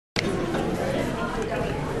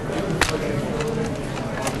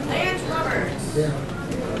Lance Roberts. Here.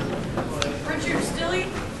 Richard Stilley.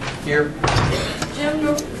 Here. Jim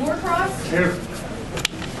Norcross. Here.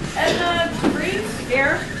 Edna Devries.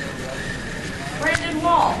 Here. Brandon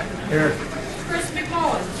Wall. Here. Chris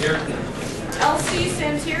McMullen. Here. Elsie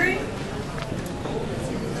Santieri.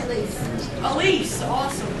 Elise.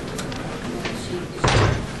 Awesome.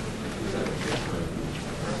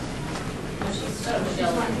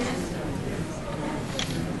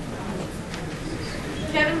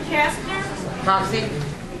 Kevin Kastner. Proxy.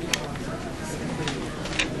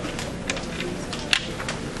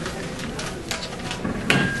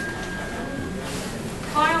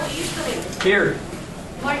 Kyle Eastman. Here.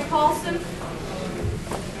 Mike Paulson.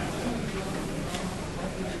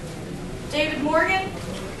 David Morgan.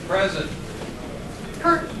 Present.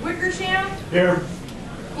 Kurt Wickersham. Here.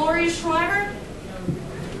 Gloria Schreiber.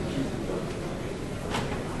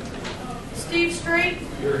 Steve Strait.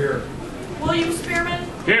 Here. William Spearman.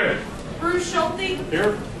 Here. Bruce Schulte.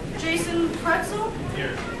 Here. Jason Pretzel.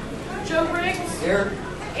 Here. Joe Briggs. Here.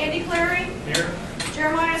 Andy Clary. Here.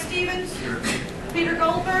 Jeremiah Stevens. Here. Peter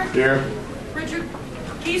Goldberg. Here. Richard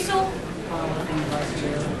Giesel.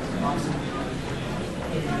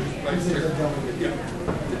 Vice Chair. Yeah.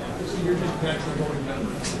 So you're just natural voting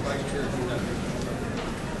member. Vice Chair.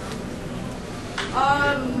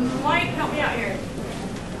 Mike, help me out here.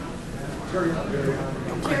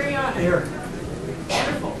 Terry on. Here.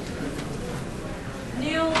 Wonderful.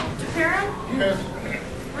 Neil DePera. Yes.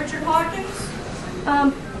 Richard Hawkins.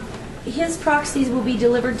 His proxies will be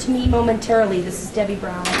delivered to me momentarily. This is Debbie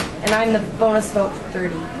Brown, and I'm the bonus vote for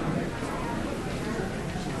 30.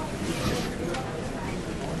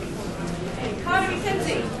 And Connie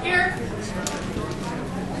McKenzie. Here.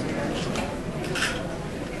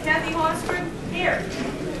 Kathy Hosford. Here.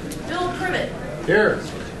 Bill Privet. Here.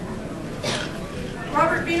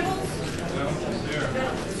 Robert Beables. Here.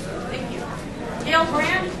 Thank you. Dale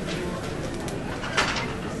Brand.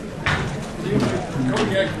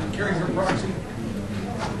 Kodiak carrying her proxy.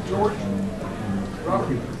 George.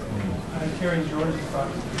 Robert. I'm carrying George's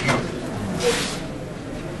proxy.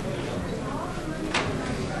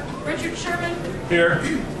 Richard Sherman. Here.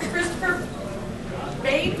 Christopher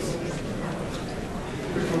Bates.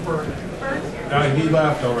 Christopher. Burns. He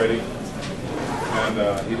left already, and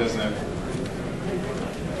he doesn't have.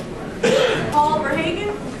 Paul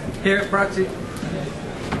Verhagen. Here, proxy.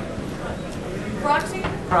 Proxy.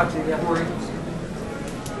 Proxy, yeah.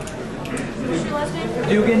 What's your last name?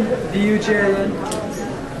 Dugan, D-U-G-A-N.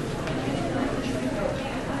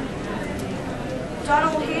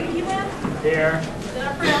 Donald Handyman. Here. Did I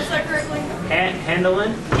pronounce that correctly?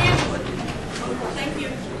 Handelin. Hamlin. Thank you.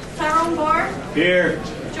 Tyrone Barr. Here.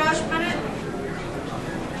 Josh Bennett.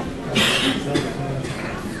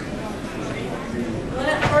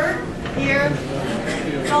 Lynette Bird. Here.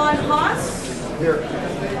 Don Haas. Here.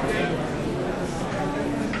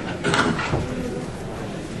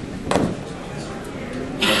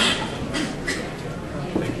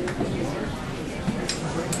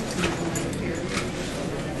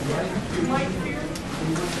 Mike Fear.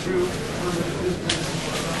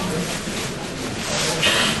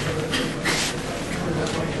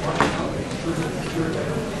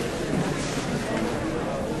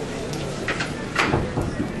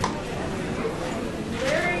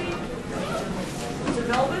 Larry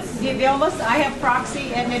DeVilmus. I have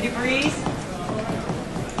proxy, Edna Devries.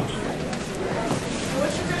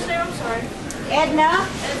 What's your first name? I'm sorry. Edna.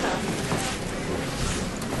 Edna.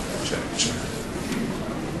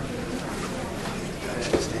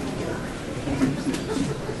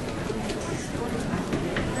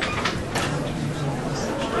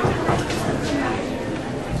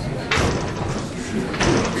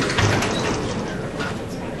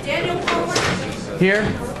 Daniel Palmer. Here.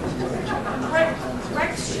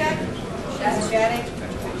 Rex Shattuck.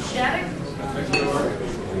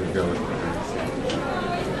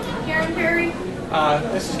 Karen Perry.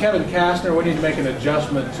 This is Kevin Kastner. We need to make an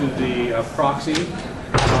adjustment to the proxy.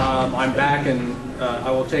 I'm back and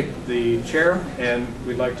I will take the chair, and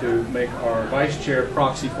we'd like to make our vice chair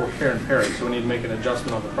proxy for Karen Perry. So we need to make an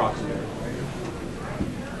adjustment on the proxy there.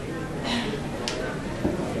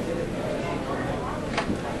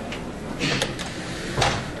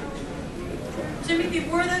 Timothy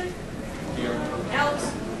Worthen. Here.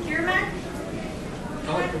 Alex Kiermack.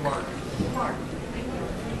 Mark. Mark.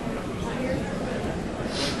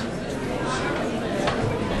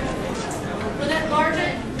 Lynette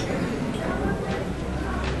Largent.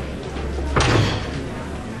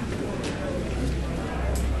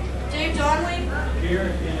 Dave Donnelly. Here,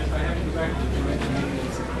 and if I have to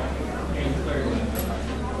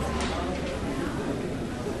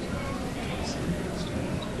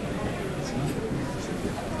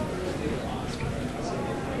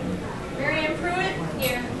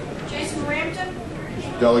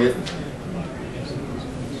Delegate.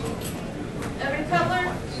 Evan Cutler.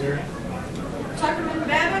 Tuckerman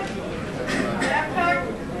Babbitt. Babcock.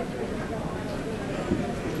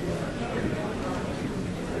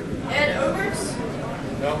 Ed Oberts.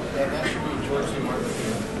 No, that should be George C. Martin.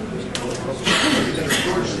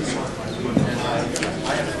 George C. Martin. And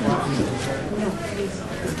I have a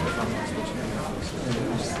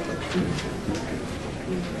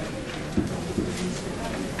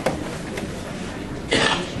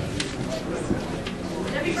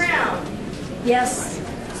Debbie Brown. Yes.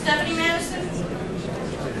 Stephanie Madison.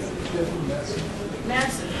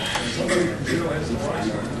 Madison. somebody from Zero has the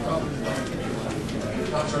price.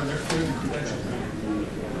 I'm sorry, they're clearly credentialed.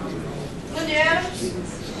 Linda Adams.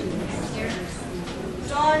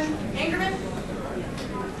 John Ingerman.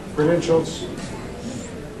 Credentials.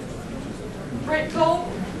 Brent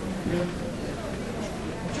Cole.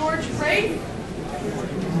 George Frey.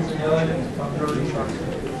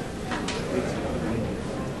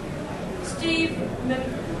 Steve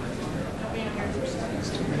Midman.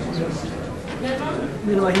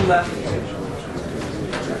 You know what, he left.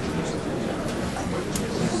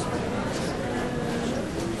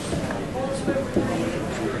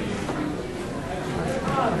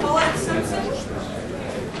 Paulette Simpson.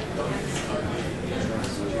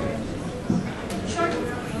 Chuck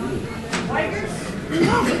Weigers.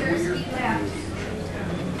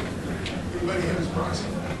 Everybody have his proxy?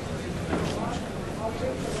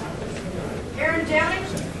 Aaron Downing.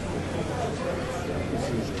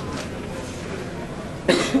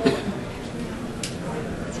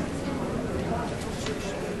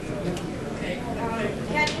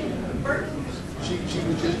 Kathy Burton. She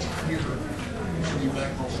was just here. She'll be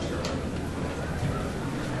back next year.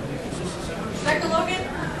 Becca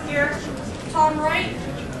Logan. Here. Tom Wright.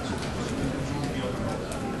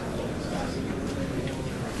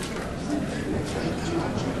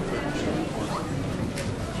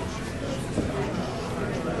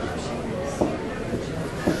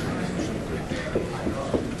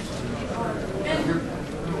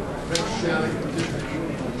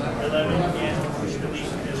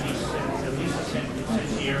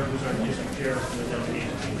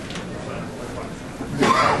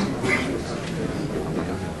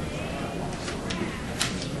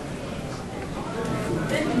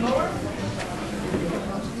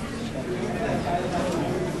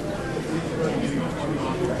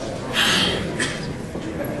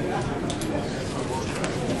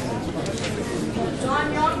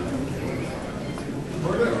 John Young.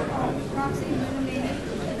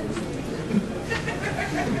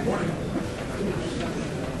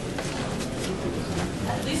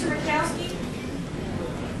 Lisa Murkowski.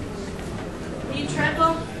 Lee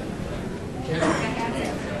Treadwell.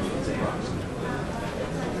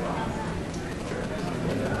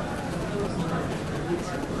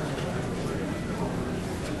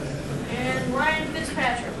 And Ryan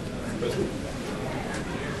Fitzpatrick.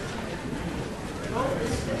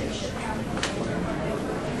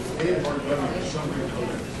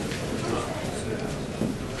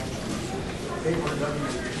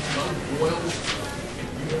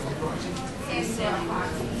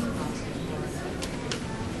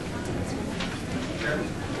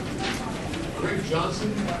 Greg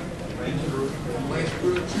Johnson, Lance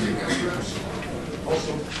Brooks, state house reps,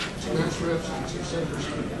 also two house reps and two senators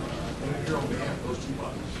here on behalf of those two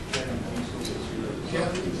bodies.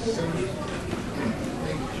 Kathy, Senator,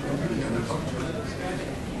 thank you.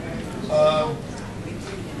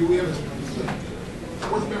 Do we have a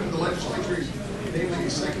fourth member of the legislature, namely a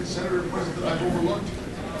second senator present that I've overlooked?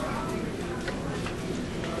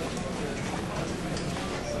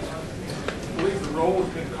 I believe the roll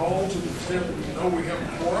has been called to the extent that we know we have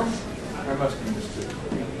a quorum. I must be District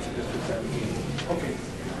 17. Okay.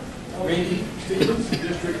 Randy Stevens,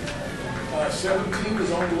 District 17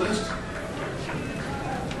 is on the list.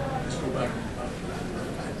 Let's go back.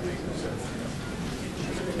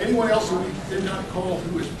 Anyone else who we did not call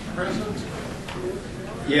who is present?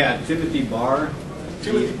 Yeah, Timothy Barr.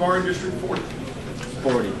 Timothy Barr in District 40.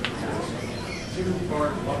 40. Timothy Barr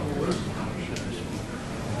on the list.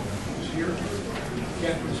 Is here.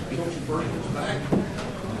 Catherine Kilton Burton is back.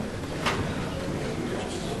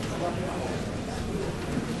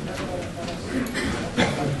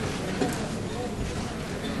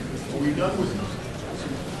 Are we done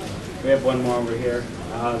with We have one more over here.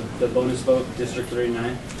 The bonus vote, District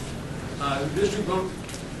 39. district vote?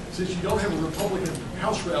 Since you don't have a Republican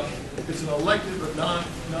House rep, it's an elected but non.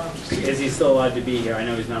 Is he still allowed to be here? I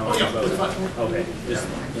know he's not allowed yeah, to vote. that's fine. Okay, just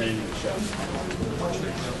letting you show.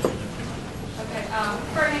 Okay,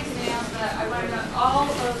 for an example, I want to know all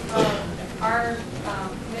of our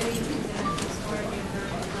committees and historic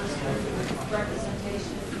and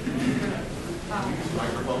representation.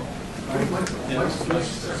 Microphone. I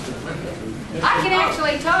can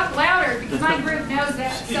actually talk louder because my group knows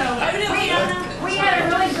that. So we had a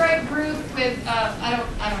really great group with, I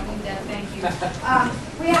don't need that, thank you.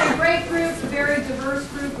 We had a great group, a very diverse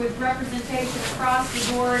group with representation across the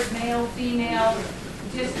board, male, female,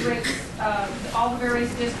 districts, all the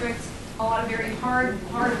various districts, a lot of very hard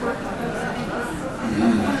working folks. I think this is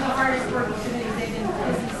one of the hardest working committees they've been in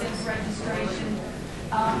business since registration.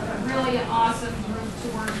 Really an awesome group to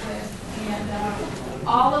work with. And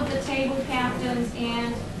all of the table captains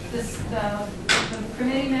and the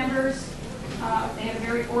committee members, they had a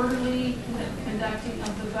very orderly conducting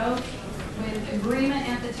of the vote with agreement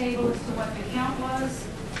at the table as to what the count was,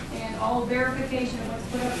 and all verification of what's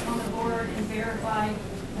put up on the board and verify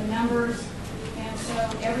the numbers. And so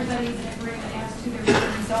everybody's in agreement as to the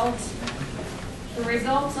results. The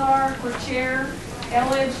results are for Chair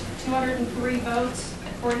Eledge, 203 votes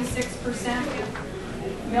at 46%.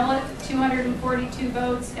 Millette, 242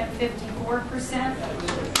 votes at 54%.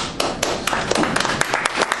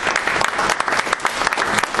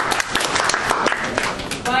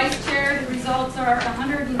 Vice Chair, the results are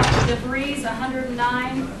Devries,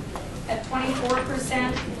 109 at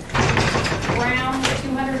 24%. Brown,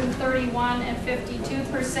 231 at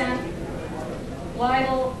 52%.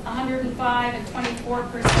 Lytle, 105 at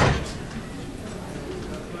 24%.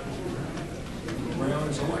 Brown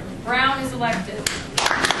is elected. Brown is elected.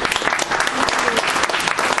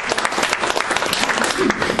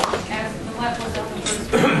 As Millette was on the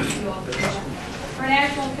first one. For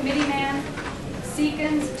National Committee Man,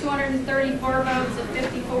 Seekins, 234 votes at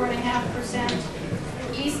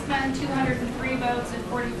 54.5%. Eastman, 203 votes at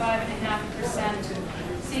 45.5%.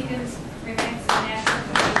 Seekins remains the National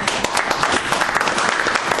Committee Man.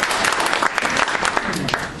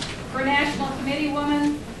 For National Committee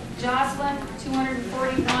Woman, Joslin,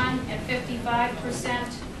 241 at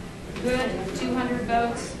 55%. Goode, 200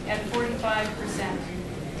 votes at 45%.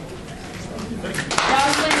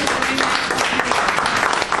 Joslin is the new National Committee.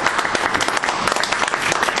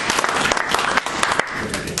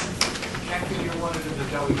 Jackie, you're wanted in the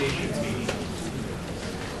delegation meeting.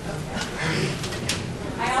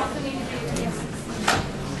 I also need to do the SCC.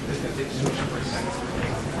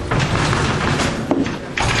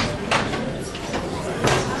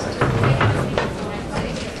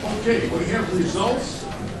 Okay, we have results.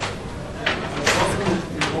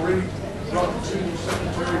 We've already brought the two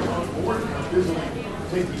secretaries on board and are busily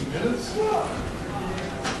taking minutes.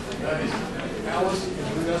 That is Alice,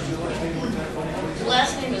 and we got your last name on that phone, please.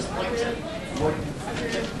 Last name is White.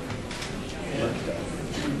 And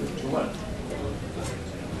Gillette.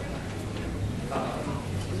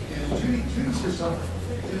 And Judy's here somewhere.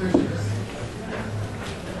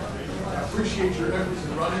 I appreciate your efforts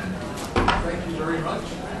in running. Thank you very much.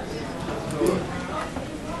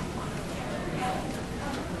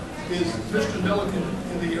 Is Mr. Milliken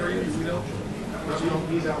in the area? Do we know?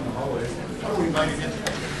 He's out in the hallway. How do we invite him in?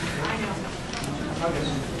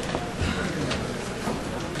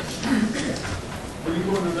 Are you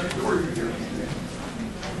going to the next door or are you here?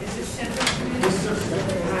 Is it Central This is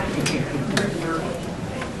Thank you very much.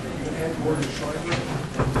 You can add Gordon Schreiber.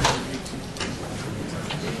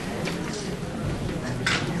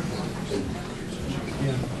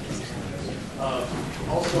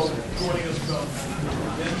 Also joining us from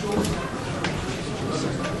credentials.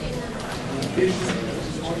 Is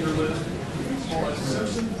on your list. Paula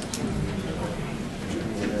Simpson.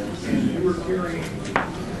 And you were carrying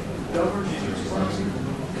Governor Proxy.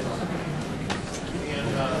 And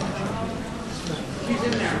she's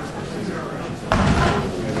in there.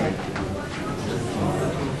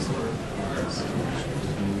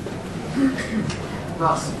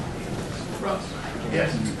 Russ. Russ.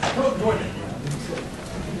 Yes. Come join me.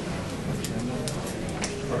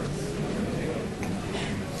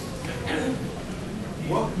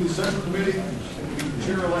 Welcome to the Central Committee. The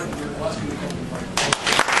chair-elect here, last week.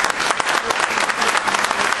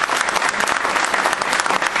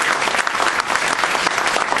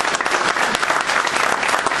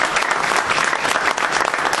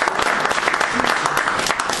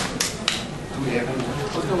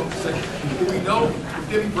 Do we know if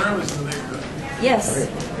Debbie Brown is in the neighborhood? Yes.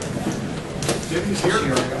 Debbie's here.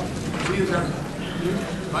 She is our new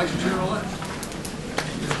vice chair-elect.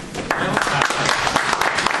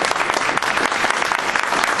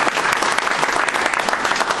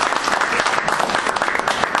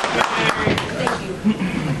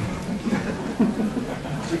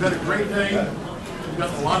 We've had a great day. We've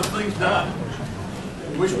gotten a lot of things done.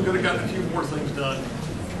 We wish we could have gotten a few more things done.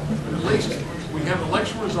 But at least we have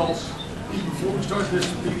election results even before we start this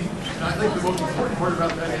meeting. And I think the most important part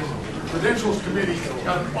about that is the Credentials Committee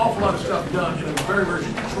got an awful lot of stuff done in a very, very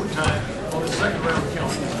short time on the second round of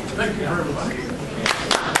counting. Thank you for everybody.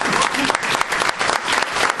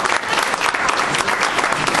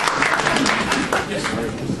 Yes, sir.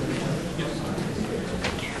 Yes.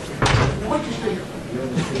 Why don't you stay here?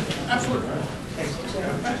 Absolutely.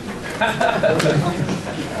 I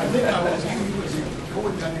think I was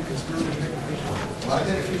coordinating conspiracy. I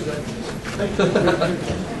did accuse that. Thank you.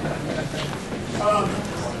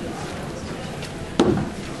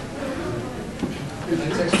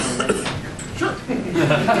 Sure.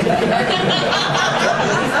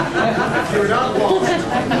 You're not lost.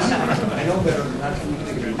 I know better than not to think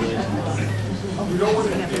of it. You don't want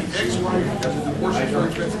to get ex-wife because the divorce is very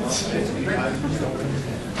expensive.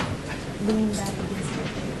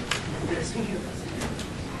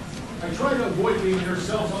 I try to avoid being near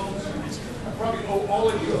cell phones. I probably owe all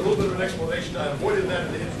of you a little bit of an explanation. I avoided that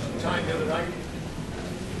at the interesting time the other night.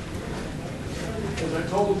 As I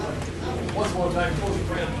told once upon a time close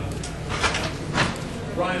friend,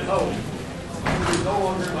 Brian Ho, who is no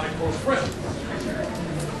longer my close friend.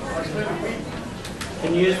 I spent a week.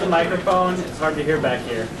 Can you use the microphone? It's hard to hear back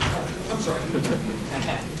here. I'm sorry.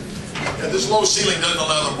 Yeah, this low ceiling doesn't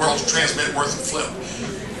allow the world to transmit worth a flip.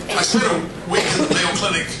 I spent a week in the Mayo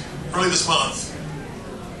Clinic early this month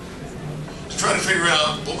to try to figure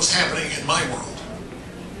out what was happening in my world.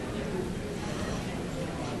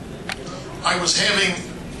 I was having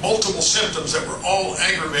multiple symptoms that were all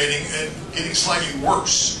aggravating and getting slightly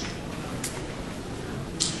worse.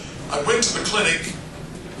 I went to the clinic.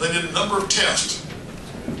 They did a number of tests.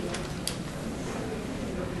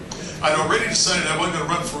 I'd already decided I wasn't going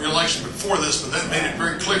to run for re-election before this, but that made it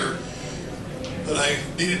very clear that I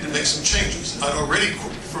needed to make some changes. I'd already,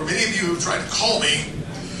 for many of you who've tried to call me,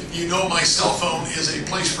 you know my cell phone is a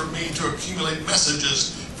place for me to accumulate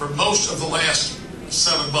messages for most of the last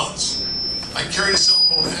 7 months. I carried a cell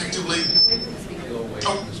phone actively.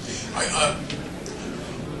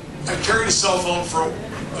 I carried a cell phone for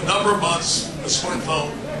a number of months, a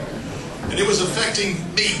smartphone, and it was affecting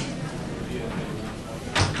me.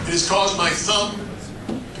 It has caused my thumb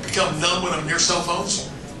to become numb when I'm near cell phones.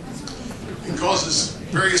 It causes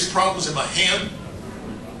various problems in my hand.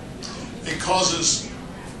 It causes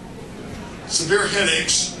severe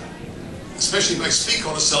headaches, especially if I speak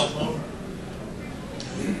on a cell phone.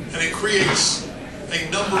 And it creates a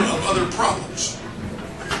number of other problems.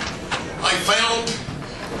 I found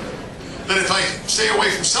that if I stay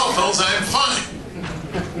away from cell phones, I am fine.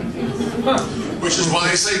 Which is why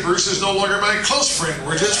I say Bruce is no longer my close friend.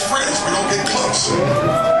 We're just friends. We don't get close.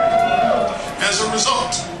 As a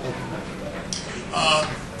result,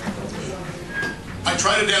 I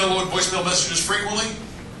try to download voicemail messages frequently.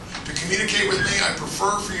 To communicate with me, I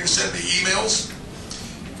prefer for you to send me emails.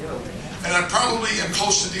 And I probably am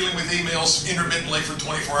close to dealing with emails intermittently for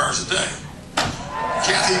 24 hours a day.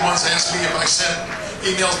 Kathy once asked me if I sent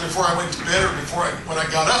emails before I went to bed or when I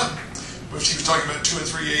got up. But she was talking about 2 and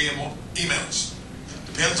 3 a.m. emails.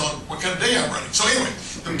 Depends on what kind of day I'm running. So anyway,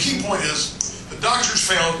 the key point is the doctors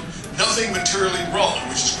found nothing materially wrong,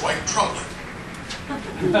 which is quite troubling.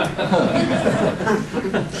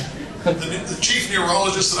 The chief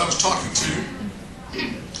neurologist that I was talking to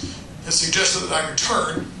has suggested that I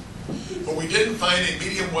return, but we didn't find a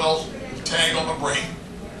medium well tag on my brain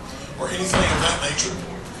or anything of that nature.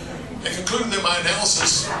 They concluded that my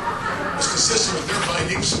analysis was consistent with their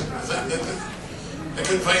findings. They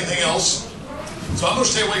couldn't find anything else. So I'm going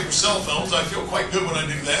to stay away from cell phones. I feel quite good when I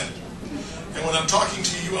do that. And when I'm talking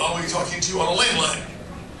to you, I'll be talking to you on a landline.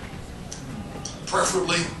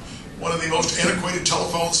 Preferably one of the most antiquated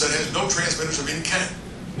telephones that has no transmitters of any kind.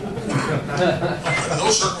 Under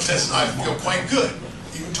those circumstances, I feel quite good,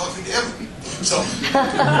 even talking to Evan. So,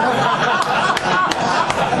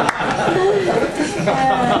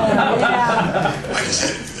 I just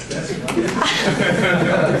had to do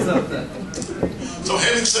that. So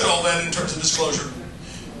having said all that in terms of disclosure,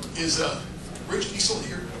 is Rich, he's still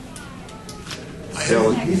here?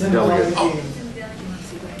 He's in delegate. Oh.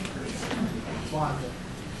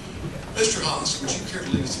 Mr. Haas, would you care to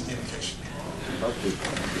lead us in the invocation?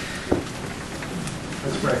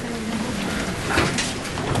 Let's pray.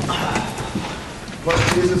 Lord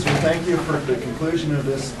Jesus, we thank you for the conclusion of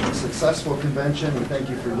this successful convention. We thank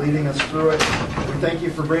you for leading us through it. We thank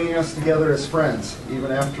you for bringing us together as friends,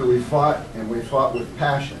 even after we fought, and we fought with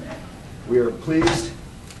passion. We are pleased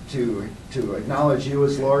to acknowledge you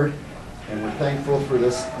as Lord, and we're thankful for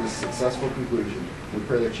this successful conclusion. We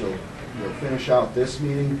pray that you'll finish out this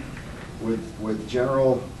meeting with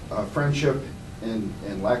general friendship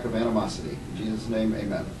and lack of animosity. In Jesus' name,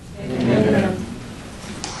 amen. Amen.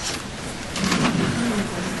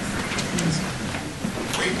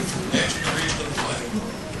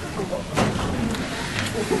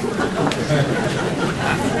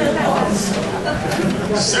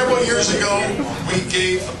 Several years ago, we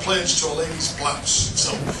gave a pledge to a lady's blouse.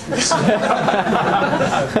 So,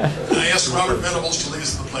 I asked Robert Venables to lead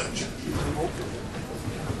us in the pledge.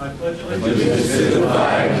 I pledge allegiance to the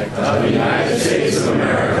flag of the United States of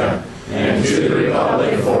America and to the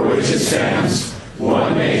republic for which it stands,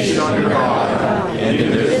 one nation under God,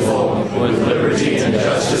 indivisible, with liberty and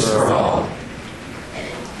justice for all.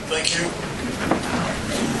 Thank you.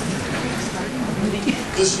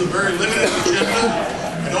 This is a very limited agenda.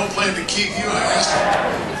 I don't plan to keep you. I ask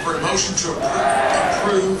for a motion to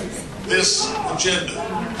approve this agenda.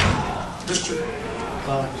 Mr.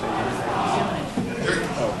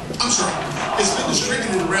 I'm sorry. It's been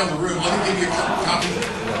distributed around the room. Let me give you a copy.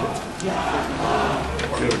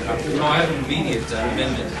 No, I have an immediate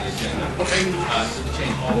amendment to the agenda. Okay. So we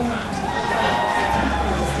change all the time.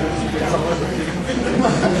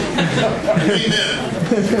 Amen.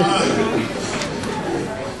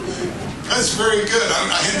 That's very good.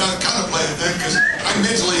 I had not contemplated that because I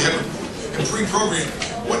mentally have pre-programmed.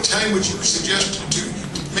 What time would you suggest to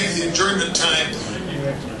make the adjournment time?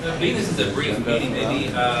 Maybe this is a brief meeting, maybe.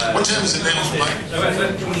 What time is it now, Mike?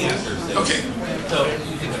 About 20 after. So. Okay. So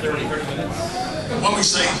you think 30 minutes? Why don't we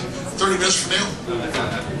say 30 minutes from now?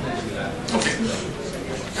 Okay.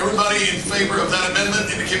 Everybody in favor of that amendment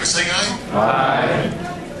indicate by saying aye. Aye.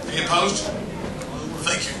 Any opposed?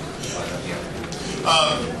 Thank you.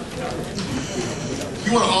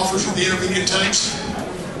 You want to offer for the intermediate times?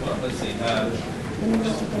 Well, let's see.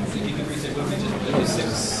 You can reset with me just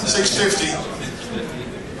 6:50.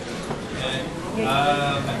 And I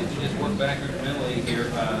think we just work backwards mentally here.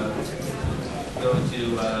 Go to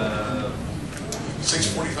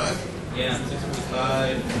 6:45. Yeah,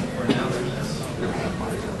 6:45 for announcements.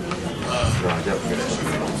 Oh,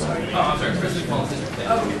 I'm sorry. Especially politics.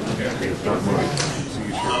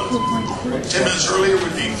 10 minutes earlier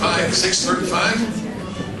would be 6:35.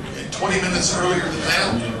 And 20 minutes earlier than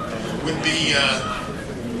that would be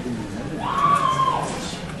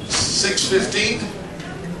 6:15.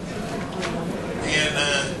 And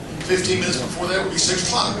 15 minutes before that would be 6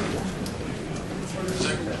 o'clock. Is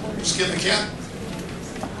that skin the cat?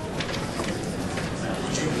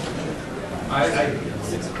 Would you?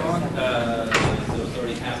 6 o'clock. Those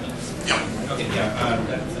already happened. Yeah. Okay. Yeah.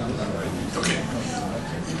 That sounds about right. Okay.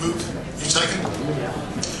 You moved. You second?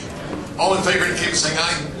 All in favor indicate by saying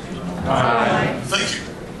aye. Aye. Thank you.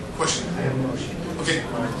 Question? I have a motion. Okay.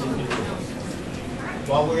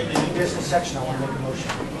 While we're in the new business section, I want to make a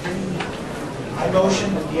motion. I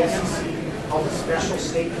motion that the SCC hold a special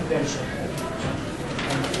state convention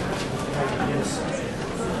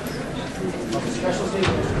of the special state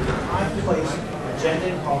convention, time, place, agenda,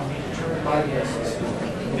 and call to be determined by the SCC.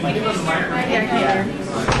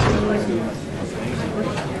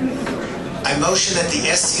 I motion that the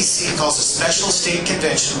SCC calls a special state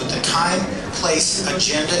convention with the time, place,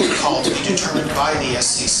 agenda, and call to be determined by the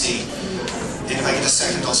SCC. And if I get a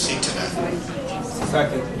second, I'll speak to that.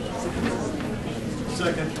 Second.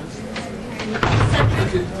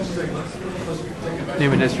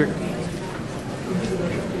 Name and district.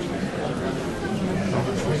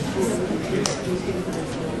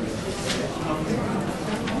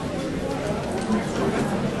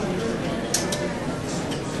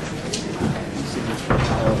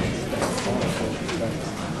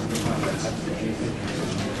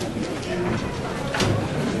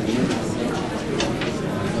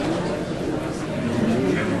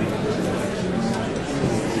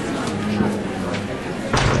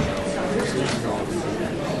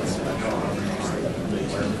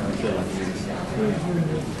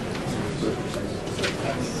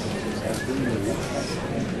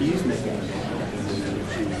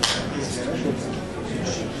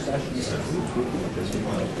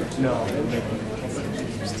 No.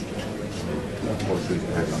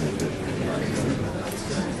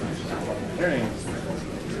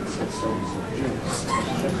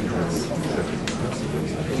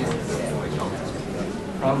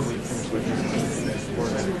 Probably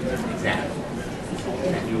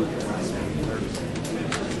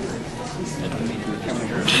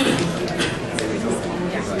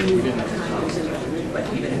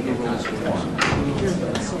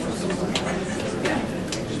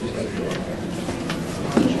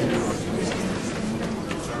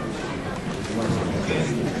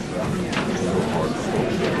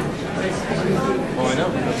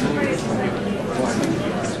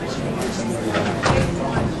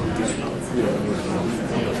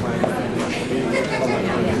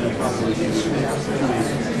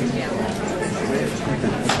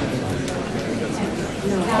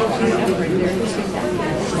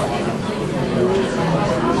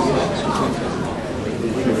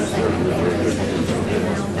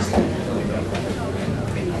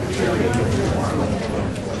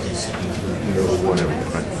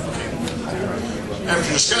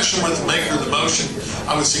After discussion with the maker of the motion,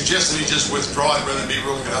 I would suggest that he just withdraw it rather than be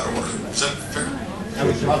ruling it out of order. Is that fair? I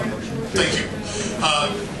withdraw the motion. Thank you.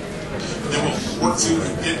 Then we'll work through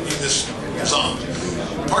getting this resolved.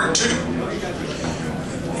 Part 2.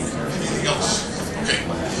 Anything else? Okay.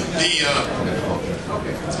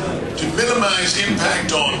 To minimize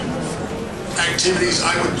impact on activities,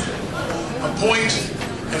 I would appoint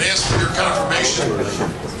and ask for your confirmation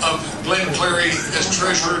of Glenn Clary as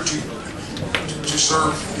treasurer to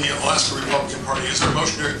serve the Alaska Republican Party. Is there a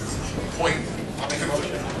motion to appoint? To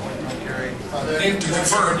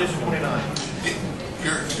confirm.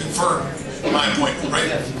 You're confirm my appointment,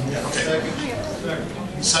 right? Okay.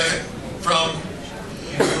 Second from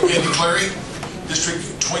Andy Clary, District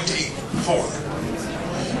 24.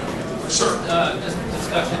 Sir. Just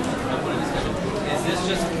discussion. Is this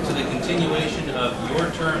just to the continuation of your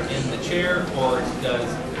term in the chair, or does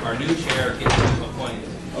our new chair get appointed,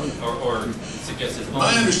 or suggest his own?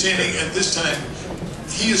 My understanding at this time,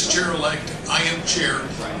 he is chair-elect, I am chair.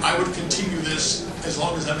 I would continue this as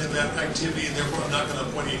long as I'm in that activity, and therefore I'm not going to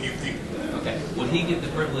appoint any new people. Okay. Would he get the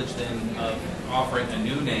privilege then of offering a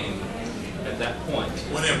new name at that point?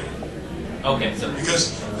 Whenever. Okay, so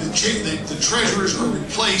because the treasurers are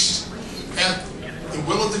replaced at the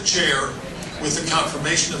will of the chair with the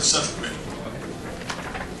confirmation of the Central Committee.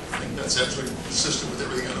 I think that's absolutely consistent with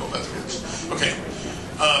everything I know about the rules. Okay.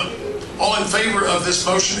 All in favor of this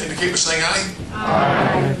motion indicate by saying aye.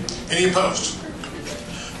 Aye. Any opposed?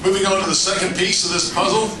 Moving on to the second piece of this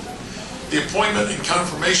puzzle, the appointment and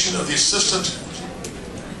confirmation of the assistant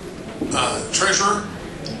treasurer.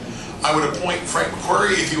 I would appoint Frank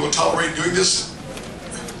McQuarrie if he will tolerate doing this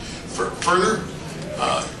further.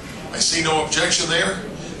 I see no objection there.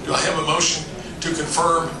 Do I have a motion to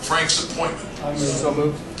confirm Frank's appointment? So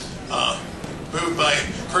moved. Moved by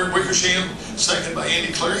Kurt Wickersham, second by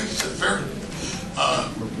Andy Clary. Is that fair?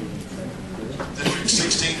 District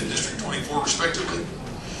 16 and District 24, respectively.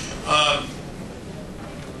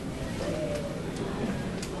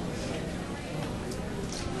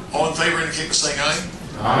 All in favor indicate by saying aye.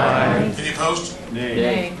 Aye. Any opposed?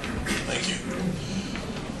 Nay. Thank you.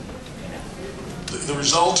 The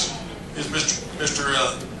result is Mr.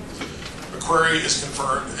 McQuarrie is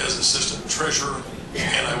confirmed as assistant treasurer,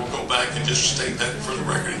 and I will go back and just state that for the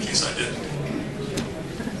record in case I didn't.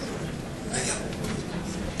 Yeah.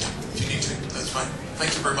 If you need to, that's fine.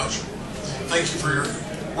 Thank you very much. Thank you for your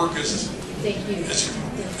work as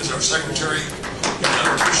our secretary. And I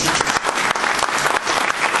appreciate you.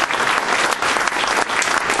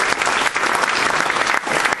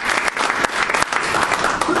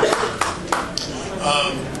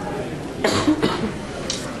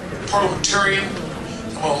 Parliamentarian,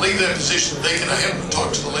 I'm going to leave that position vacant. I haven't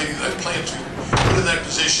talked to the lady that I plan to put in that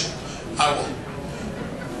position. I will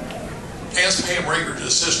ask Pam Rager to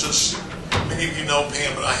assist us. Many of you know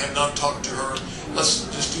Pam, but I have not talked to her. Let's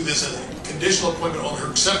just do this as a conditional appointment on her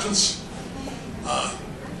acceptance.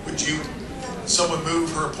 Would someone move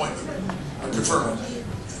her appointment? Confirm it.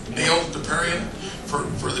 Neil DeParian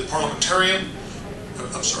for the parliamentarian.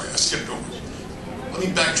 I'm sorry, I skipped over. Let me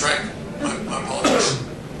backtrack. My apologies.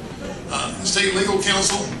 State Legal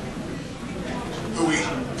Counsel, who we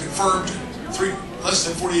confirmed less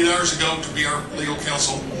than 48 hours ago to be our legal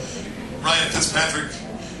counsel, Ryan Fitzpatrick.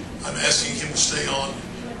 I'm asking him to stay on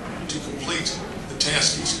to complete the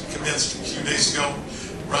task he's commenced a few days ago.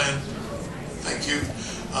 Ryan, thank you.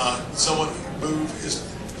 Someone move is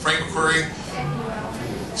Frank McQuarrie.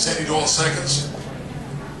 Sandy Doyle seconds.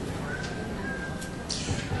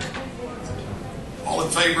 All in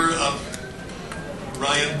favor of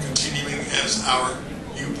Ryan continuing as our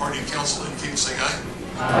new party counsel, indicate by saying aye.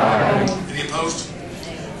 Aye. Any opposed?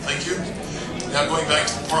 Thank you. Now going back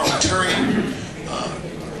to the parliamentarian,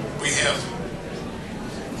 we have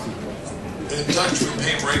been in touch with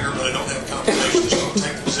Pam Rager, but I don't have confirmation that she will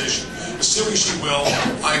take the position. Assuming she will,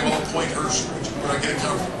 I will appoint her when I get a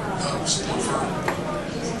support for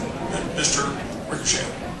Mr. Wickersham.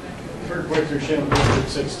 Kurt Wickersham, District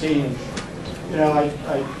 16. You know, I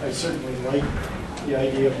certainly like the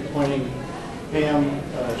idea of appointing Pam.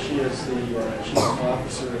 She is the chief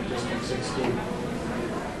officer of District 16.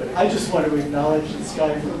 But I just want to acknowledge this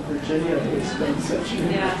guy from Virginia who's done such an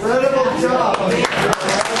incredible job.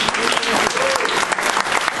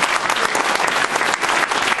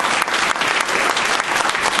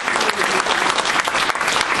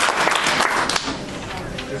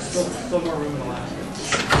 There's still more room in Alaska.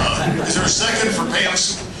 Is there a second for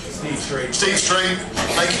Pam's? Steve Strait.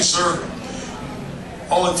 Thank you, sir.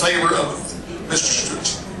 All in favor of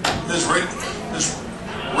Ms. Reed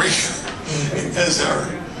as our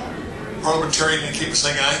parliamentarian indicate by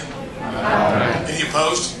saying aye. Aye. Any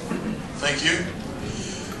opposed? Thank you.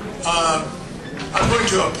 I'm going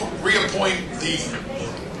to reappoint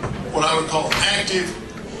what I would call active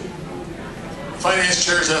finance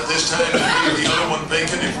chairs at this time, and leave the other one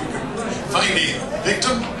vacant. If we can find a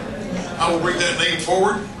victim, I will bring that name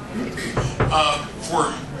forward.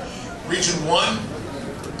 For Region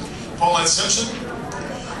 1, Pauline Simpson.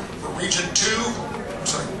 For Region 2, I'm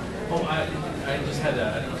sorry. Oh, I just had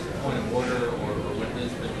a, I don't know if it's a point of order or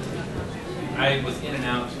witness, but I was in and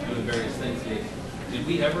out doing various things today. Did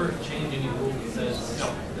we ever change any rule that says?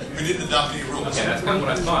 No, we didn't adopt any rules. Okay, that's kind of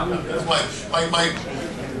what I thought. That's why my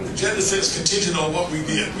agenda says contingent on what we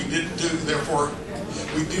did. We didn't do, therefore,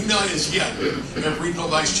 we do not as yet have regional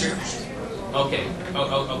vice chairs. Okay.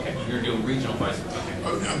 Okay. You're doing regional vice.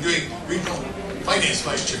 Okay. I'm doing regional finance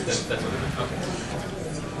vice chairs. That's what I meant. Okay.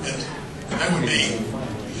 And that would be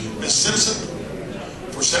Ms. Simpson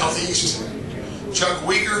for Southeast, Chuck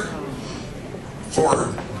Uyghur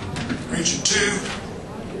for Region 2,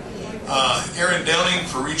 Aaron Downing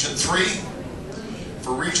for Region 3.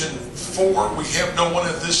 For Region 4, we have no one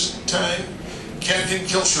at this time. Captain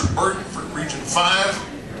Kilshire Burton for Region 5.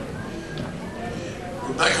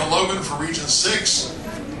 Rebecca Logan for Region 6.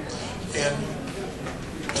 And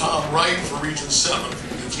Tom Wright for Region 7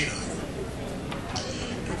 from the Kenai.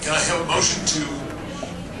 Can I have a motion to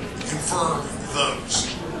confirm those?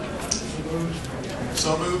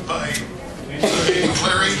 So moved by Mr.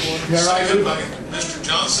 McClary, seconded by Mr.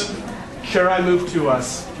 Johnson. Chair, I move to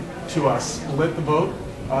split the vote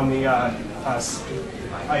on the I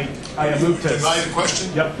move to divide the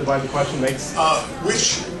question. Yep, divide the question. Makes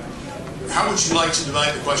how would you like to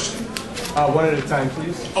divide the question? One at a time,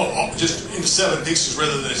 please. Oh, just into 7 pieces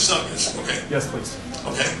rather than in subjects. Okay. Yes, please.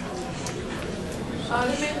 Okay. Who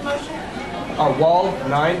made the motion? Wall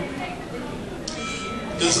 9.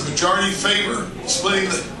 Does the majority favor splitting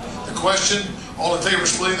the question? All in favor of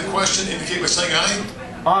splitting the question indicate by saying aye.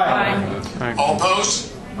 Aye. All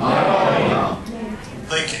opposed? Aye.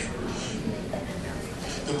 Thank you.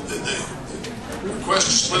 The request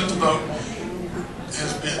to split the vote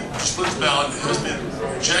split the ballot has been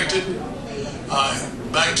rejected.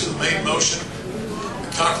 Back to the main motion, the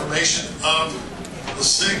confirmation of the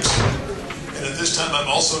 6. And at this time, I'm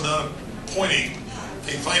also not appointing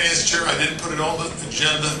a finance chair. I didn't put it on the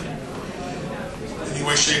agenda in any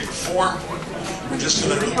way, shape, or form. We're just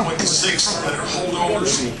going to appoint the 6 that are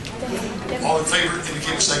holdovers. All in favor,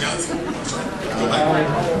 indicate by saying aye. Sorry. Go back.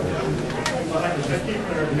 You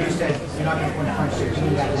said you're not going to appoint a finance chair.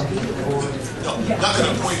 No, not going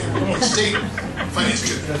to appoint a state finance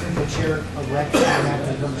chair. Doesn't the chair elect that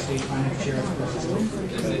to become the state finance chair as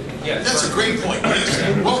president? Yes. That's a great point. Yes.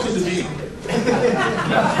 Welcome to the meeting.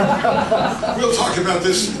 We'll talk about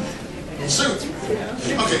this soon.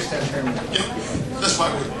 Okay. Yeah. That's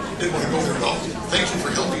why we didn't want to go there at all. Thank you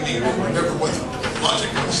for helping me remember what the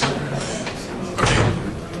logic was. Okay.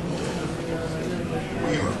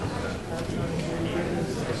 We are.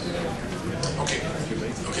 Okay.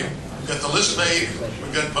 We've got the list made.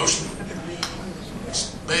 We've got motion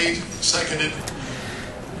made, seconded.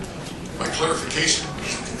 My clarification,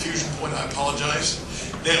 confusion point, I apologize.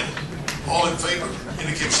 Now, all in favor,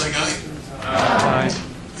 indicate by saying aye. Aye.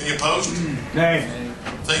 Any opposed? Nay.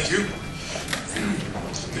 Thank you.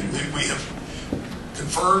 We have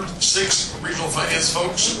confirmed 6 regional finance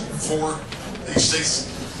folks for the state's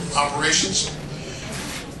operations.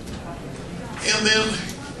 And then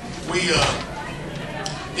we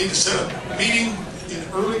need to set a meeting in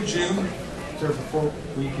early June. Sir, before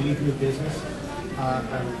we leave new business,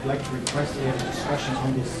 I would like to request a discussion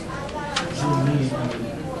on this June meeting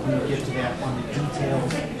when we get to that, on the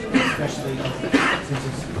details, especially since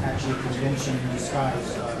it's actually a convention in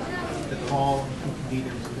disguise, the call, who can be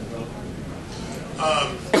there to the vote.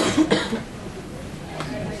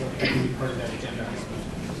 So that can be part of that agenda.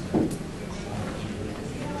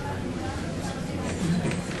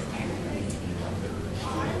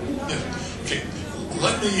 Okay,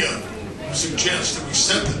 let me suggest that we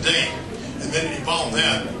set the date and then evolve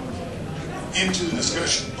that into the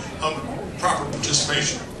discussion of proper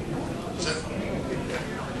participation. Is that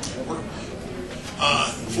work?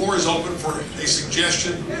 The floor is open for a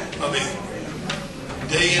suggestion of a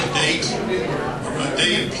day and date, or a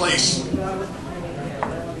day and place.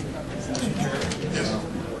 Yes.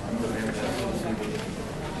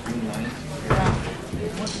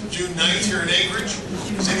 June 9th here in Anchorage.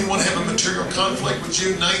 Does anyone have a material conflict with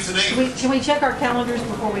June 9th in Anchorage? Can we check our calendars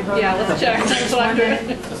before we vote? Yeah, let's check. That's what I'm doing.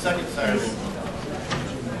 The second Saturday.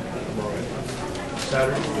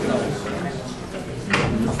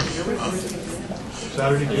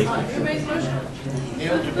 Saturday? Who makes motion?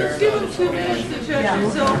 Let's give them 2 minutes to check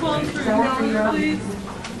their cell phones for your calendar, please.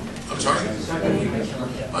 I'm sorry?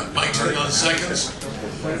 Mike turning on seconds?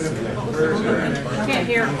 Can't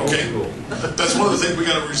hear. Okay. That's one of the things we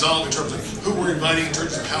got to resolve in terms of who we're inviting, in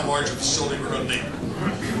terms of how large a facility we're going to need.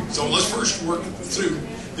 So let's first work through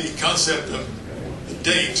the concept of the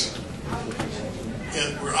date.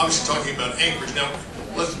 And we're obviously talking about Anchorage. Now,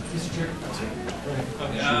 let's...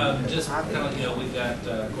 Okay, just kind of, you know, we've got,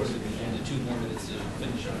 of course, we've been 2 more minutes to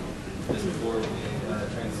finish on this before we go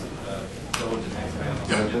to the next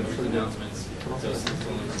panel. Announcements. So it's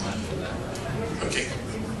only mindful of that. Okay.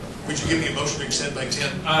 Would you give me a motion to extend by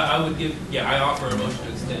 10? I would give, I offer a motion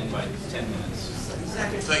to extend by 10 minutes.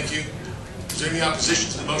 Second. Thank you. Is there any opposition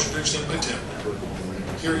to the motion to extend by 10?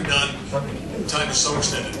 Hearing none. Time is so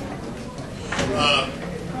extended.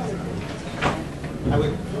 I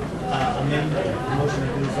would amend the motion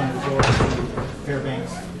that moves on the floor to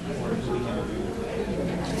Fairbanks or the weekend.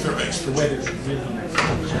 Fairbanks. The weather's really nice.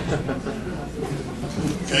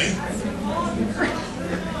 Okay.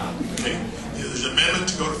 Okay. There's an amendment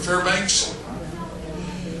to go to Fairbanks.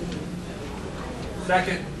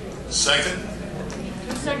 Second. Second.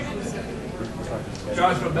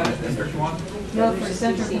 Joshua Bennett, District 1. No, for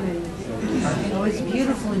Central Committee. Oh, it's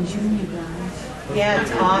beautiful in June, you guys. Yeah,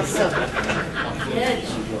 it's awesome.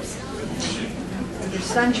 There's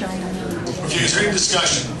sunshine on it. Okay, is there any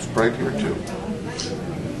discussion? It's bright here too.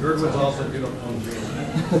 Girdwood's also beautiful in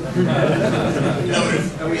June. Noted.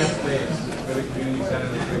 And we have space. For the community center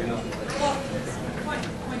is big enough. Point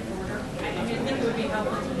of order. I think it would be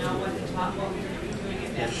helpful to know what the top, what we're going to be doing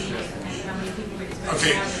at that meeting and how many people we expect to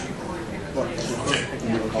have.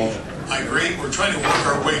 Okay. I agree. We're trying to work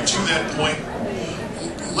our way to that point.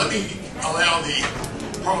 Let me allow the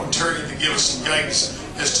parliamentarian to give us some guidance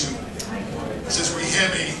as to, since we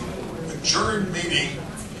have a adjourned meeting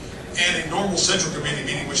and a normal central committee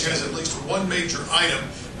meeting, which has at least one major item,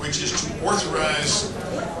 which is to authorize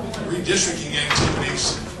redistricting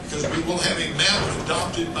activities, because we will have a map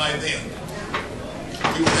adopted by then.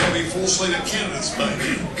 We will have a full slate of candidates by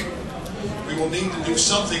then. We will need to do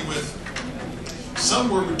something with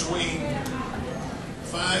somewhere between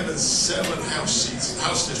 5 and 7 House seats,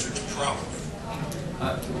 House districts, probably.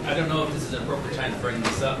 I don't know if this is an appropriate time to bring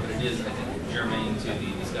this up, but it is, I think, germane to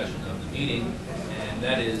the discussion of the meeting, and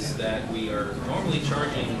that is that we are normally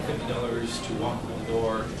charging $50 to walk through the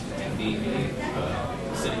door and be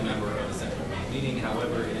a sitting member of a central meeting.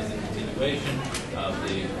 However, it is a continuation of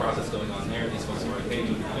the process going on there. These folks have already paid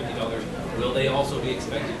 $50. Will they also be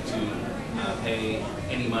expected to pay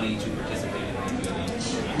any money to participate in the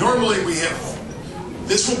meeting? Normally we have,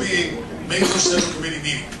 this will be a major central committee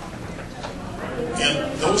meeting.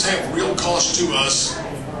 And those have real cost to us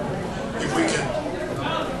if we can,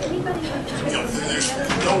 there's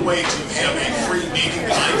no way to have a free meeting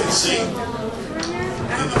that I can see.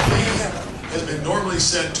 And the fee has been normally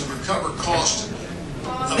set to recover cost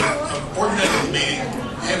of organizing the meeting,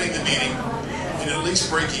 having the meeting, and at least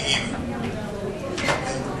breaking even.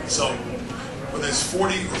 And so, whether it's $40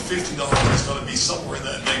 or $50, it's going to be somewhere in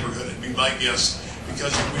that neighborhood, it'd be my guess.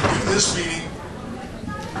 Because if we do this meeting,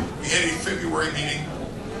 we had a February meeting,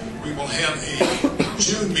 we will have a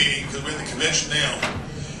June meeting because we're in the convention now,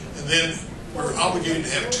 and then we're obligated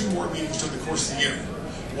to have 2 more meetings during the course of the year.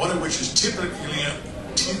 One of which is typically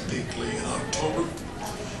in October,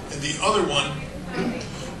 and the other one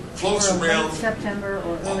floats around September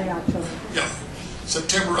or early October. Yeah,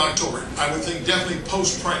 September, October. I would think definitely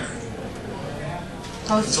post-primary.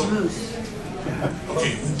 Post-moose.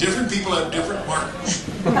 Okay, different people have different markers.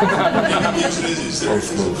 Maybe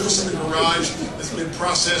there's a moose in the garage that's been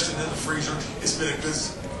processed and in the freezer. It's been a good,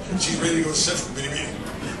 she's ready to go to Central Committee meeting.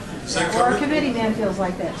 Is that Our covered? committee man feels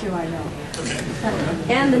like that too, I know.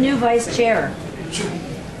 Okay. And the new vice chair.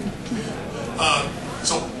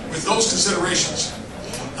 So with those considerations,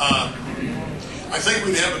 I think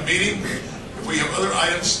we'd have a meeting. If we have other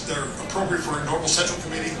items that are appropriate for a normal Central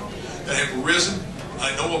Committee that have arisen,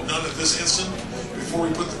 I know of none at this instant. Before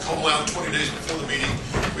we put the call out 20 days before the meeting,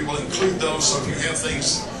 we will include those. So if you have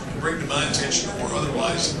things to bring to my attention or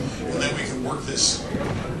otherwise, and then we can work this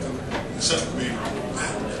Central Committee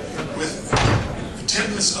with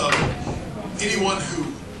attendance of anyone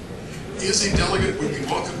who is a delegate would be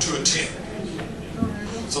welcome to attend.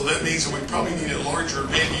 So that means that we probably need a larger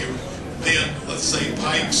venue than, let's say,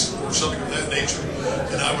 Pikes or something of that nature.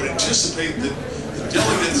 And I would anticipate that the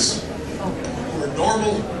delegates who are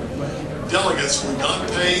normal delegates would not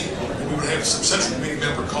pay, and we would have some Central Committee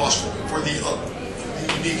member cost for the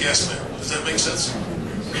unique aspect. Does that make sense?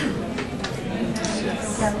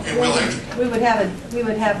 And we'll have to, We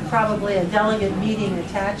would have probably a delegate meeting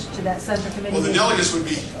attached to that central committee. well, the meeting. delegates would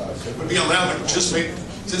be allowed to participate,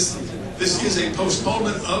 since this is a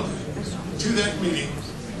postponement to that meeting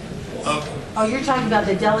of. Oh, you're talking about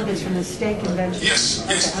the delegates from the state convention? Yes,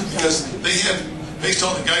 yes, Okay, I'm sorry. because they have, based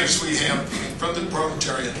on the guidance we have from the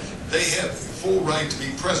parliamentarian, they have full right to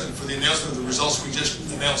be present for the announcement of the results we just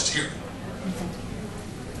announced here.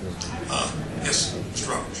 Yes, Mr.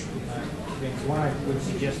 Roberts. What I would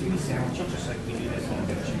suggest we sandwich it just like we do this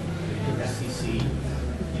convention. The SCC,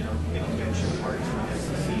 the convention parties from the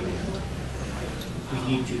SCC. We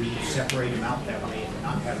need to separate them out that way and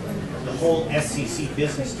not have the whole SCC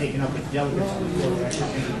business taken up with delegates before we actually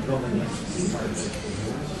go in the SCC parties.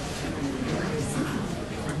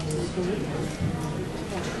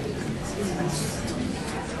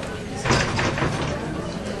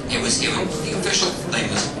 The official thing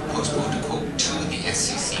was postponed to quote to the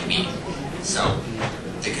SCC meeting. So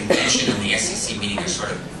the convention and the SCC meeting are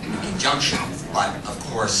sort of in conjunction, but of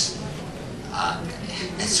course,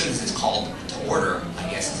 as soon as it's called to order, I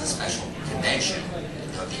guess it's a special convention.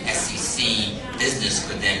 The SCC business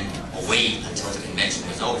could then wait until the convention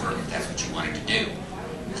was over if that's what you wanted to do.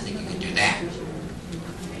 I think you could do that.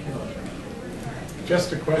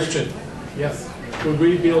 Just a question. Yes. Would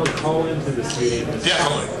we be able to call into this meeting?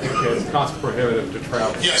 Definitely. Because it's cost prohibitive to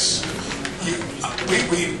travel. Yes.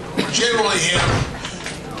 We generally have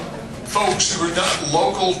folks who are not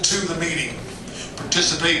local to the meeting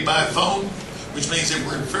participate by phone, which means that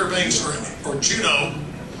we're in Fairbanks or Juneau,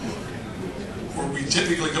 where we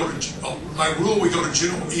typically go to, by rule, we go to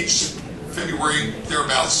Juneau each February,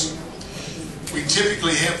 thereabouts. We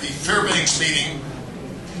typically have the Fairbanks meeting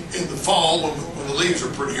in the fall when the leaves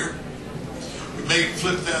are prettier. We may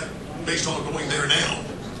flip that based on going there now.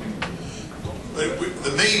 But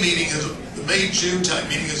the May meeting, the May-June type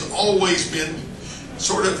meeting has always been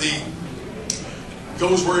sort of the,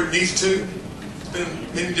 goes where it needs to. It's been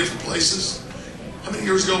in many different places. How many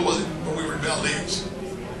years ago was it when we were in Valdez?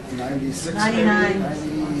 96. 99.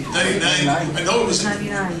 99. I know it was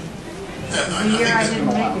 99. Yeah, The year I didn't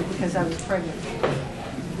make it because I was pregnant.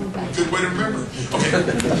 Good way to remember. Okay.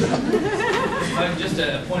 Just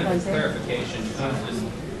a point of clarification.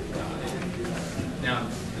 Now,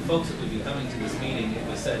 the folks that would be coming to this meeting, it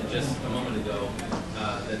was said just a moment ago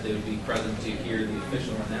that they would be present to hear the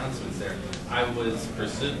official announcements there. I was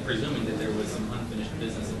presuming that there was some unfinished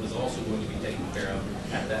business that was also going to be taken care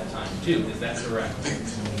of at that time, too. Is that correct?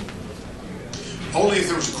 Only if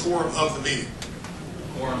there was a quorum of the meeting.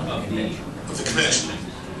 Quorum of the convention.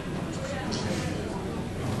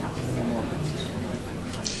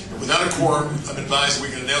 Without a quorum, I'm advised that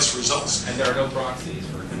we can announce results. And there are no proxies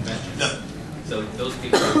for convention? None. So those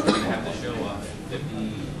people are going to have to show up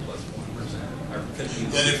 50 plus 1%, or 50.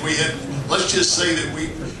 And if we had, let's just say that we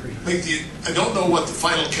make the, I don't know what the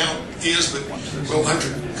final count is, but we'll have to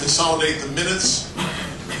consolidate the minutes.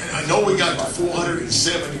 And I know we got to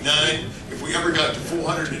 479. If we ever got to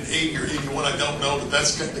 480 or 81, I don't know, but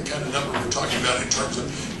that's the kind of number we're talking about in terms of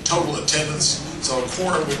total attendance. So a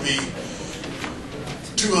quorum would be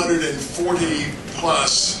 240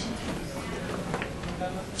 plus.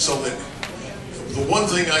 So that the one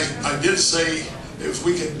thing I did say is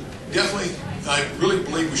we can definitely, I really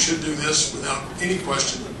believe we should do this without any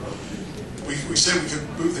question. We said we could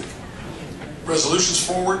move the resolutions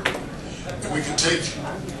forward, and we can take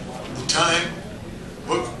the time,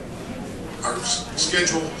 book our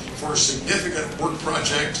schedule for a significant work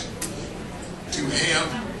project to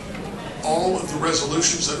have all of the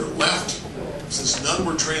resolutions that are left, since none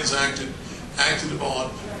were acted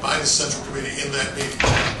upon by the Central Committee in that meeting.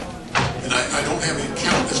 And I don't have any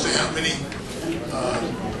count as to how many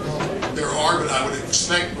there are, but I would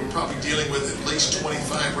expect we're probably dealing with at least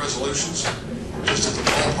 25 resolutions, just as a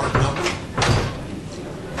ballpark number.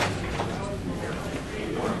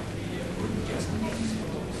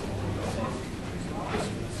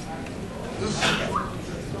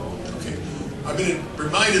 Okay. I've been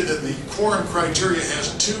reminded that the quorum criteria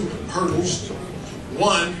has two hurdles.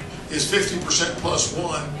 One is 50% plus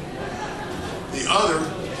one. The other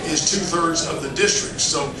is 2/3 of the districts.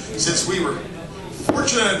 So since we were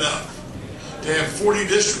fortunate enough to have 40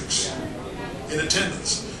 districts in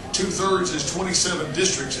attendance, 2/3 is 27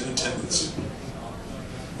 districts in attendance,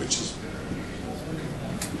 which is...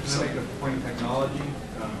 Can I make a point of technology?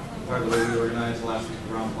 Part of the way we organized last week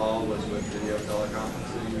around Paul was with video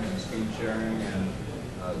teleconferencing and screen sharing, and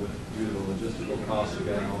due to the logistical costs of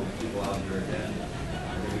getting all these people out here again,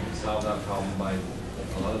 I think we can solve that problem by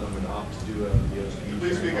a lot of them would opt to do a video screen.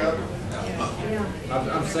 Please speak up.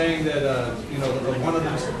 I'm saying that, you know, one of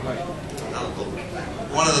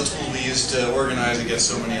the tools we use to organize and get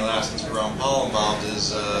so many Alaskans around Paul involved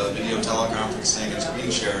is video teleconferencing and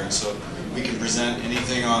screen sharing. So we can present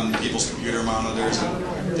anything on people's computer monitors,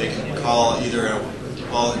 and they can call either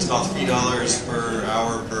well, it's about $3 per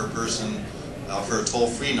hour per person for a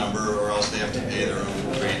toll-free number, or else they have to pay their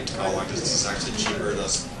own rate to call. Like this is actually cheaper to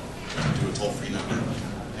do a toll-free number.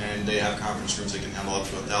 And they have conference rooms that can handle up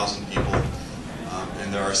to 1,000 people.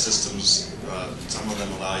 And there are systems, some of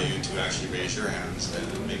them allow you to actually raise your hands, and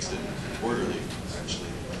it makes it orderly, actually.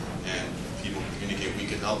 And people communicate. We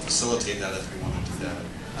could help facilitate that if we want to do that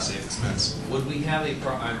at safe expense. Would we have a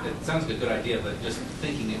problem, it sounds like a good idea, but just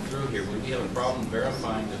thinking it through here, would we have a problem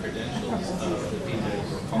verifying the credentials of the people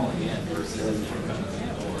who are calling in versus the people coming in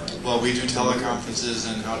the door? Well, we do teleconferences,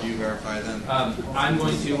 and how do you verify them? I'm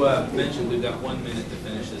going to mention we've got 1 minute to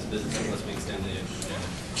finish this business unless we extend the agenda.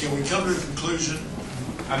 Can we come to the conclusion?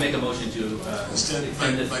 I make a motion to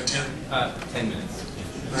extend this by 10 minutes.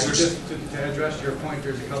 Just to address your point,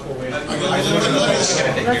 there's a couple ways.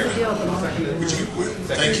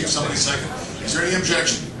 Thank you. Somebody second. Is there any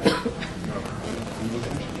objection?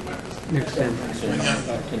 Next time.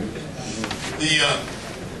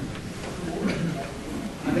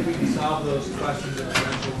 I think we can solve those questions that I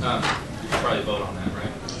mentioned. You should probably vote on that,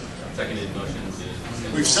 right? Seconded motion.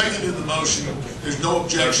 We've seconded the motion. There's no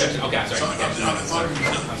objection. Okay, I'm sorry. I'm sorry.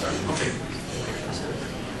 Okay.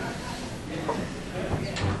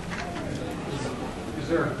 Is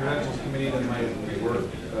there a credentials committee that might work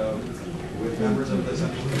with members of the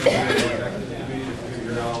central committee to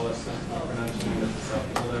figure out all this credentialing that's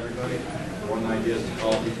acceptable to everybody? One idea is to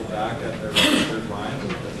call people back at their registered lines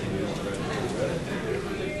that they use to register with.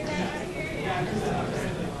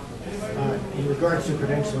 In regards to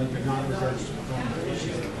credentialing, but not in regards to performance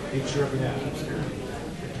issues, make sure everyone keeps their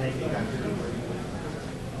taking back their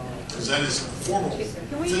Because that is formal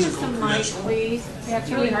Can we use physical some light, credential. please? Yeah,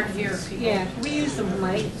 it's really hard to hear people. Yeah, can we use some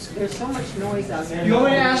lights? There's so much noise out there. You want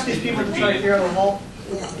me to ask these people to try to hear the whole?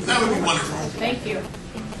 That would be wonderful. Thank you.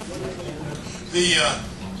 The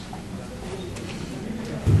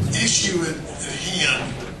issue at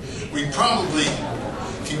hand, we probably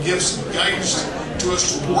can give some guidance to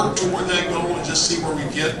us to work toward that goal and just see where we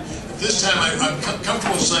get. At this time, I'm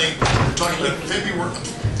comfortable saying we're talking about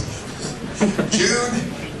June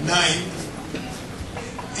 9th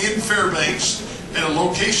in Fairbanks at a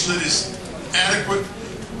location that is adequate,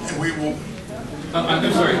 and we will.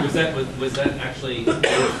 I'm sorry. Was that actually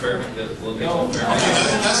Fairbanks? The location of Fairbanks?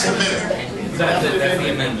 Okay, that's the amendment. That's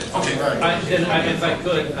the amendment. Okay. If I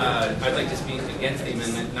could, I'd like to speak against the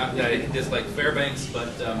amendment. Not that I dislike Fairbanks, but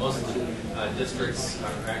most of the districts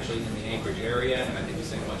are actually in the Anchorage area, and I think we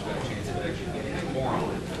stand a much better chance of actually getting a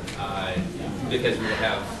quorum because we would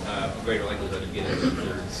have a greater likelihood of getting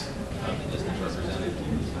 2/3 of the districts represented.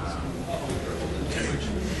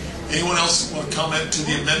 Anyone else want to comment to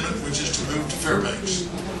the amendment, which is to move to Fairbanks?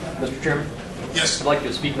 Mr. Chairman? Yes. I'd like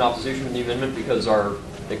to speak in opposition to the amendment because our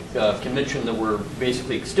convention that we're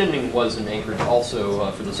basically extending was in Anchorage. Also,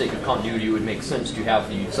 for the sake of continuity, it would make sense to have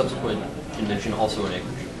the subsequent convention also in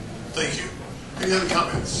Anchorage. Thank you. Any other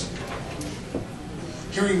comments?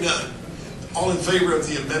 Hearing none. All in favor of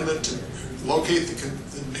the amendment to locate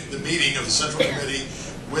the meeting of the Central Committee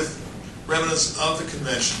with remnants of the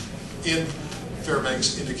convention in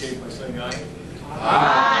Fairbanks indicate by saying aye.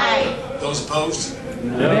 Aye. Those opposed?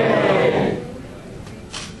 No. Okay,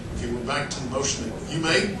 we're back to the motion that you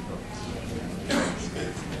made.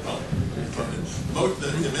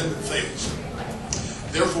 The amendment fails.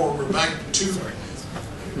 Therefore, we're back to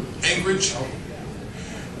Anchorage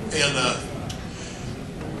and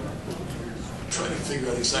trying to figure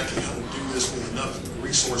out exactly how to do this with enough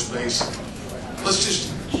resource base. Let's just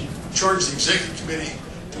charge the executive committee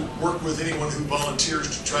to work with anyone who volunteers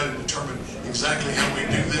to try to determine exactly how we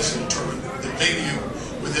do this and determine the venue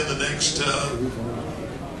within the next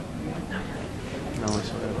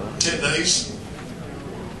 10 days.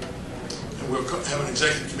 And we'll have an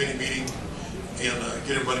executive committee meeting and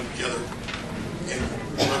get everybody together and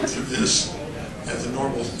run through this at the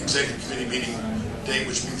normal executive committee meeting date,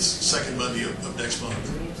 which means second Monday of next month,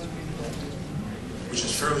 which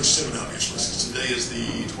is fairly soon, obviously, since today is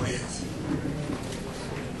the 28th.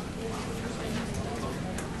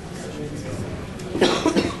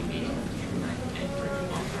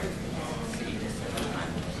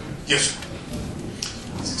 Yes, sir.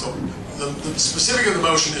 So the specific of the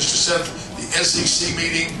motion is to set the SCC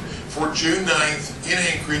meeting for June 9th in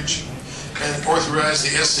Anchorage and authorize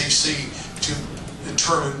the SCC to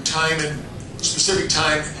determine time and specific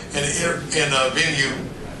time and venue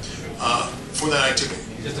for that activity.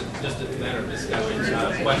 Just a matter of discussion.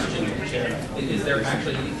 question, Chair. Is there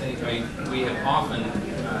actually anything, I mean, we have often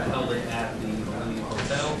held it at the Millennium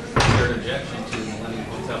Hotel. Is there an objection to the Millennium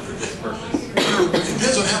Hotel for this purpose? It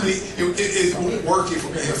depends on how many, it won't work if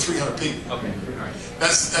we're going to have 300 people. Okay, all right.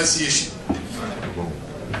 That's the issue.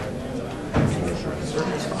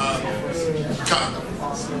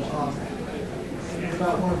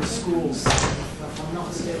 About one of the schools, if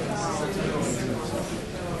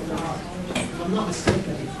I'm not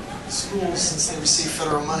mistaken, Schools, since they receive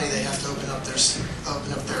federal money, they have to open up their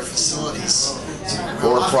facilities. I've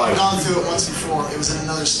gone through it once before. It was in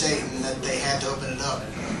another state, and that they had to open it up.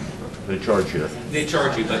 They charge you. They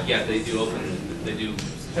charge you, but yeah, they do open, they do.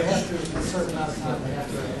 they have to, a certain amount of time, they have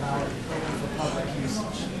to allow it for public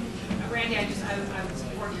usage. Randy, I would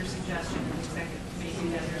support your suggestion in the executive committee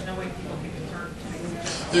that there's no way people can turn to make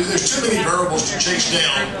suggestions. There's too many variables to chase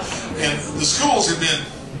down, and the schools have been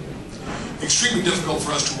extremely difficult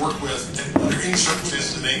for us to work with under any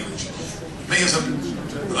circumstances in Anchorage. It may have something,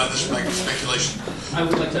 but this is my speculation. I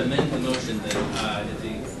would like to amend the motion that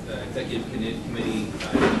the executive committee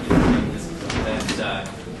that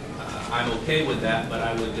I'm okay with that, but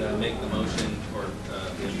I would make the motion or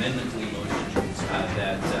the amendment to the motion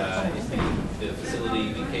that the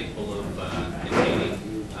facility be capable of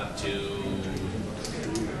containing up to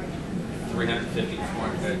 350 to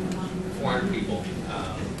 400 people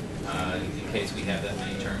in case we have that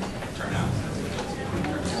many turnouts.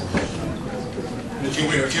 Can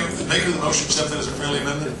we make the motion accept that as a friendly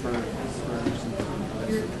amendment?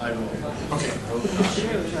 Okay.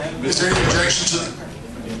 Is there any objection to that?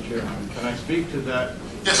 Can I speak to that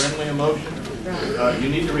friendly emotion? You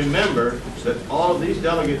need to remember that all of these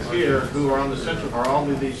delegates here who are on the central, are all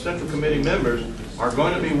of these central committee members are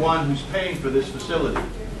going to be one who's paying for this facility,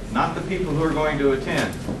 not the people who are going to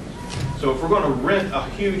attend. So if we're going to rent a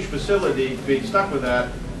huge facility to be stuck with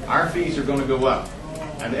that, our fees are going to go up,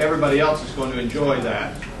 and everybody else is going to enjoy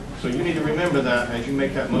that. So you need to remember that as you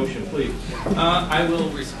make that motion, please. I will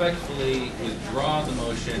respectfully withdraw the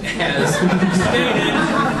motion as stated.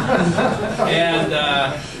 And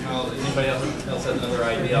anybody else has another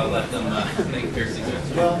idea, I'll let them make their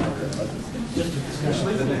suggestions. Well, just a discussion.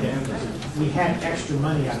 We had extra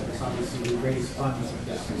money out of this. Obviously, we raised funds.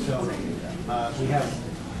 So we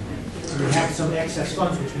have some excess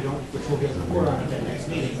funds which we'll get a report on at the next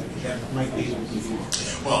meeting. That might be.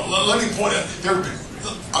 Well, let me point out.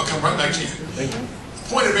 I'll come right back to you.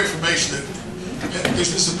 Point of information that there's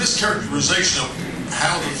been some mischaracterization of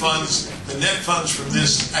how the net funds from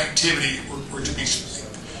this activity were to be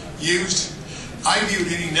used. I viewed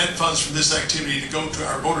any net funds from this activity to go to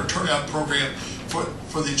our voter turnout program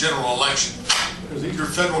for the general election. Because these are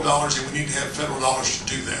federal dollars, and we need to have federal dollars to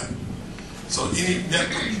do that. So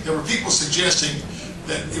there were people suggesting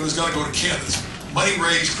that it was going to go to candidates. Money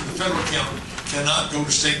raised from the federal account cannot go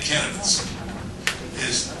to state candidates. It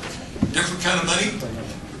is a different kind of money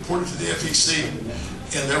reported to the FEC,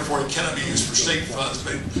 and therefore it cannot be used for state funds,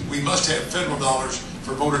 but we must have federal dollars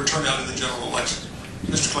for voter turnout in the general election.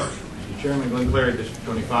 Mr. Clary. Chairman Glenn Clary, District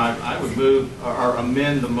 25. I would move or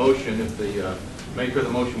amend the motion if the maker of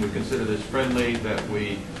the motion would consider this friendly, that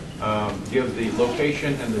we give the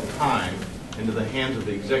location and the time into the hands of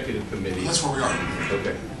the executive committee. That's where we are.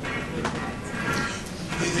 Okay.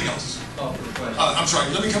 Anything else? I'm sorry,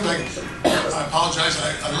 let me come back. I apologize.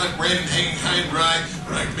 I let Brandon hang high and dry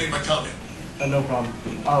when I made my comment. No problem.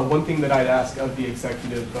 One thing that I'd ask of the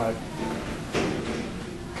executive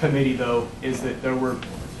committee, though, is that there were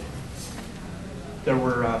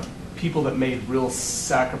people that made real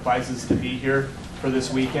sacrifices to be here for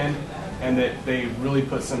this weekend, and that they really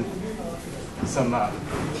put some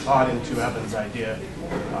thought into Evan's idea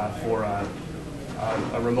for a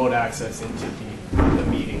remote access into the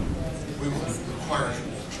meeting. We will require it.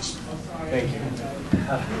 Thank you.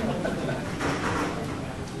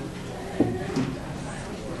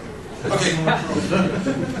 Okay.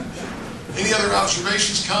 Any other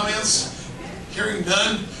observations, comments? Hearing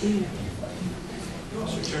none.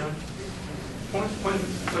 Mr. Chairman, point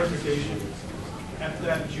of clarification. At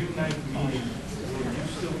that June 9th meeting, will you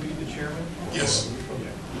still be the chairman? Yes.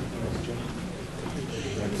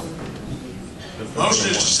 The motion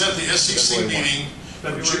is to set the SCC meeting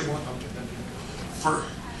for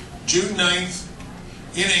June 9th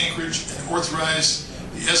in Anchorage and authorize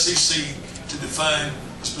the SCC to define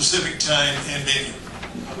a specific time and venue.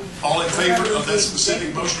 All in favor of that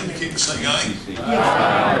specific motion indicate by saying aye.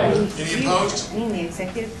 Aye. Any opposed? You mean the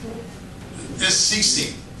executive committee?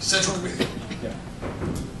 SCC, Central Committee.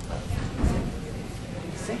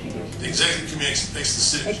 The executive committee makes the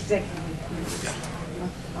decision. Executive. Yeah.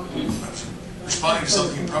 Responding to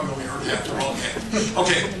something you probably only heard half the wrong half.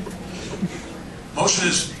 Okay. Motion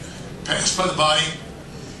is passed by the body.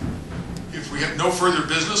 If we have no further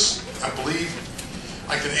business, I believe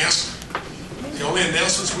I can ask, the only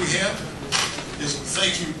announcements we have is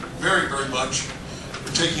thank you very, very much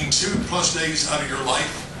for taking 2+ days out of your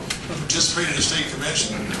life to participate in a state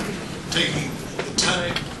convention, taking the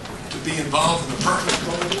time to be involved in the permit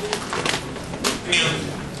and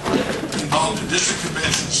involved in district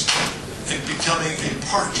conventions and becoming a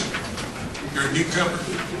part. You're a newcomer to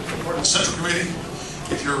the Central Committee.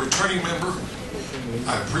 If you're a returning member,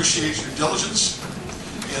 I appreciate your diligence.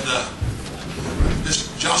 And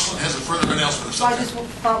Ms. Joslin has a further announcement. So I just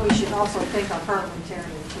thought we should also thank our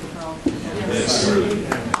parliamentarian too, Carl. Yes.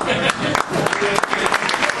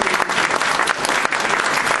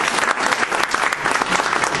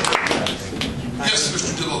 Yes,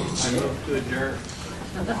 Mr. DeLocos. I move to adjourn.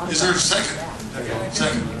 Is there a second?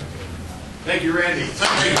 Second. Thank you, Randy.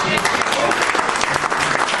 Thank you.